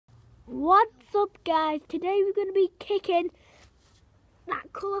What's up, guys? Today we're going to be kicking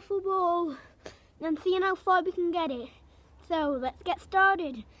that colourful ball and seeing how far we can get it. So let's get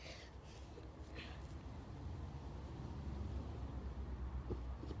started.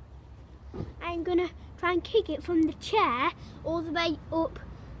 I'm going to try and kick it from the chair all the way up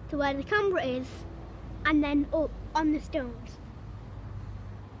to where the camera is and then up on the stones.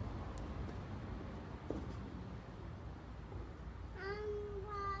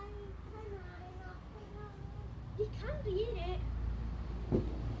 You can be in it.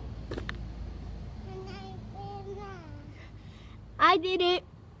 I did it.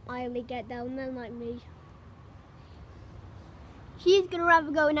 I only get down there like me. She's gonna have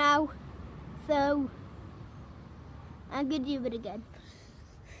a go now. So I'm gonna do it again.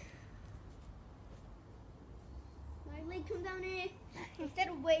 My leg come down here instead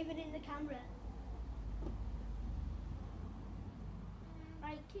of waving in the camera.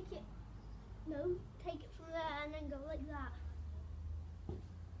 Right, kick it. No, take it from there and then go like that.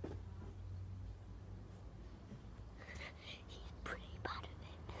 She's pretty bad at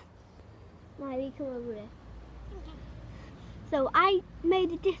it. Miley, come over here. Okay. So I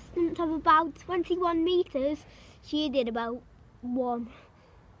made a distance of about 21 meters. She did about 1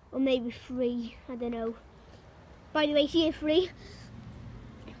 or maybe 3. I don't know. By the way, she is 3.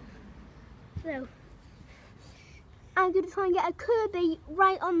 So I'm going to try and get a Kirby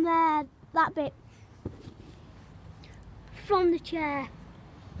right on there, that bit, from the chair.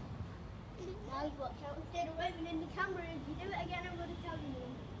 Now watch out, instead of waving in the camera, if you do it again, I'm going to tell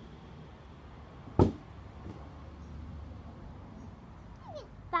you.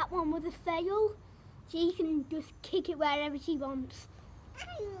 That one was a fail. She can just kick it wherever she wants.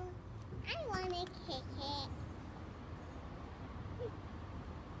 I want to kick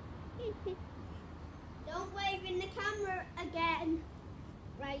it. Don't wave in the camera again.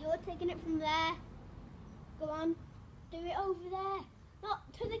 Right, you're taking it from there. Go on, do it over there.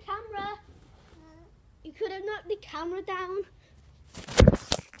 Not to the camera. You could have knocked the camera down.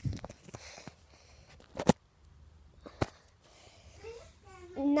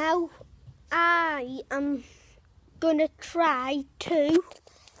 Now I am gonna try to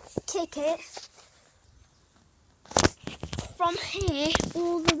kick it from here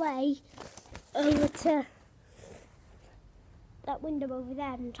all the way over to that window over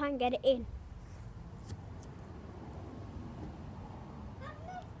there and try and get it in.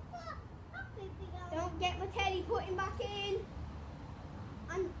 Don't get my teddy putting back in.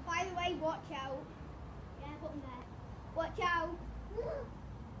 And by the way, watch out. Yeah, put him there. Watch out.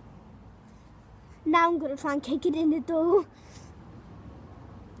 Now I'm going to try and kick it in the door.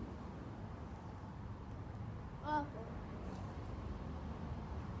 Oh.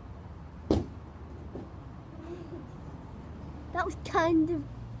 That was kind of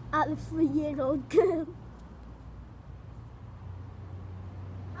at the 3-year-old girl.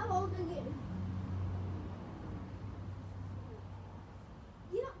 How old are you?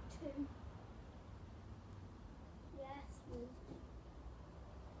 You're not 2. Yes.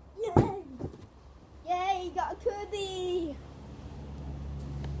 Yay! Yay, you got a Kirby!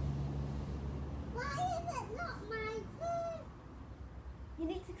 Why is it not my turn? You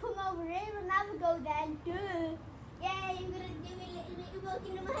need to come over here and have a go then. Duh. Yay, I'm gonna do a little walk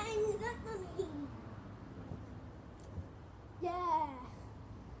into my hands. That's me. Yeah.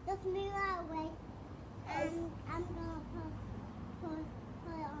 Just move that way. And I'm gonna put it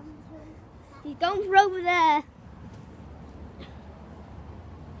on to. He's going for over there.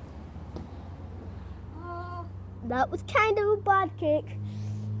 Oh. That was kind of a bad kick,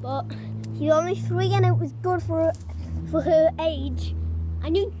 but she's only 3 and it was good for her age.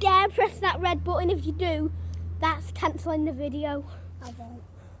 And you dare press that red button. If you do, that's cancelling the video. I won't.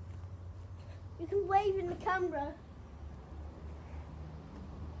 You can wave in the camera.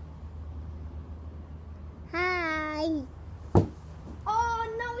 Hi. Oh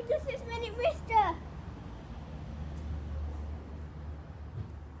no, just this minute, mister.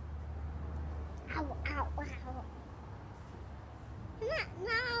 Ow, ow, ow.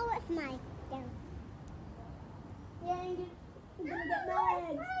 Now it's my turn. Yeah, you're gonna get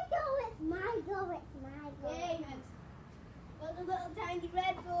mad. It's my go. Yay, man. Got the little tiny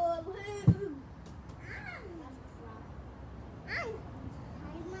red ball. Woohoo!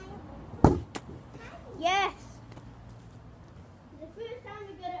 Yes! The first time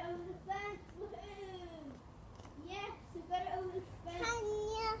we got it over the fence. Woohoo! Yes, we got it over the fence.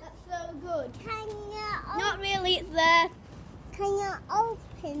 That's so good. Not really, it's there. Can you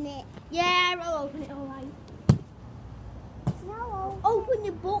open it? Yeah, I'll open it, alright. No, Open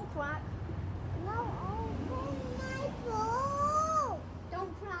your butt crack. open my bowl.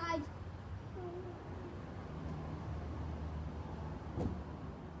 Don't cry.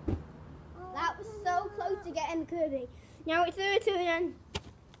 getting Kirby. Now it's her turn, and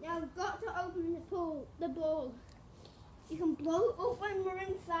now we've got to open the ball. You can blow it up when we're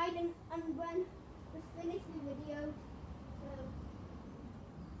inside and when we finish the video. So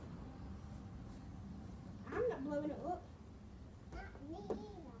I'm not blowing it up. Not me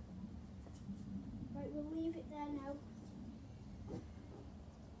either. Right, we'll leave it there now.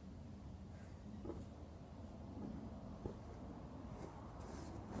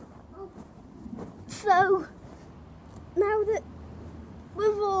 So, now that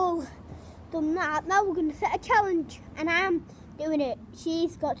we've all done that, now we're going to set a challenge, and I'm doing it.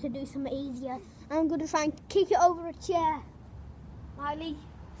 She's got to do something easier. I'm going to try and kick it over a chair. Miley,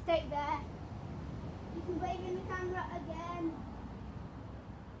 stay there. You can wave in the camera again.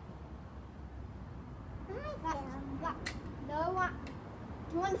 No,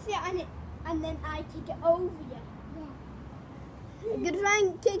 do you want to sit on it and then I kick it over you? Yeah. I'm going to try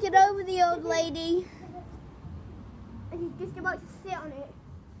and kick it over the old lady. And she's just about to sit on it.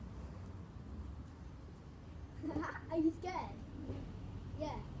 Are you scared?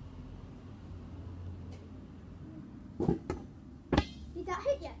 Yeah. Did that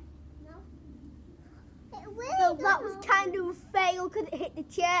hit you? No. It will. So that was kind of a fail because it hit the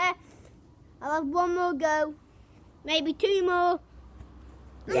chair. I'll have one more go. Maybe two more.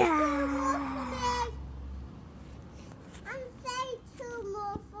 Yeah. I'm saying two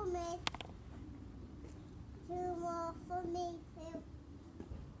more for me. Two more for me too.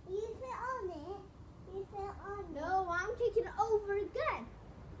 You sit on it. You sit on it. No, I'm kicking it over again.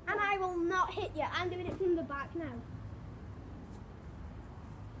 And I will not hit you. I'm doing it from the back now.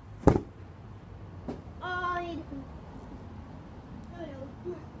 Oh, I need to... Oh,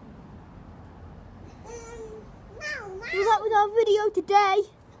 no. So that was our video today.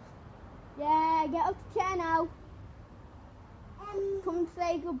 Yeah, get up to chair now. Come and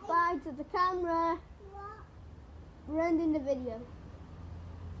say goodbye to the camera. What? We're ending the video.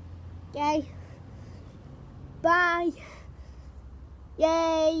 Okay. Bye.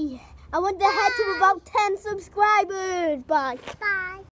 Yay. I want to head to about 10 subscribers. Bye. Bye.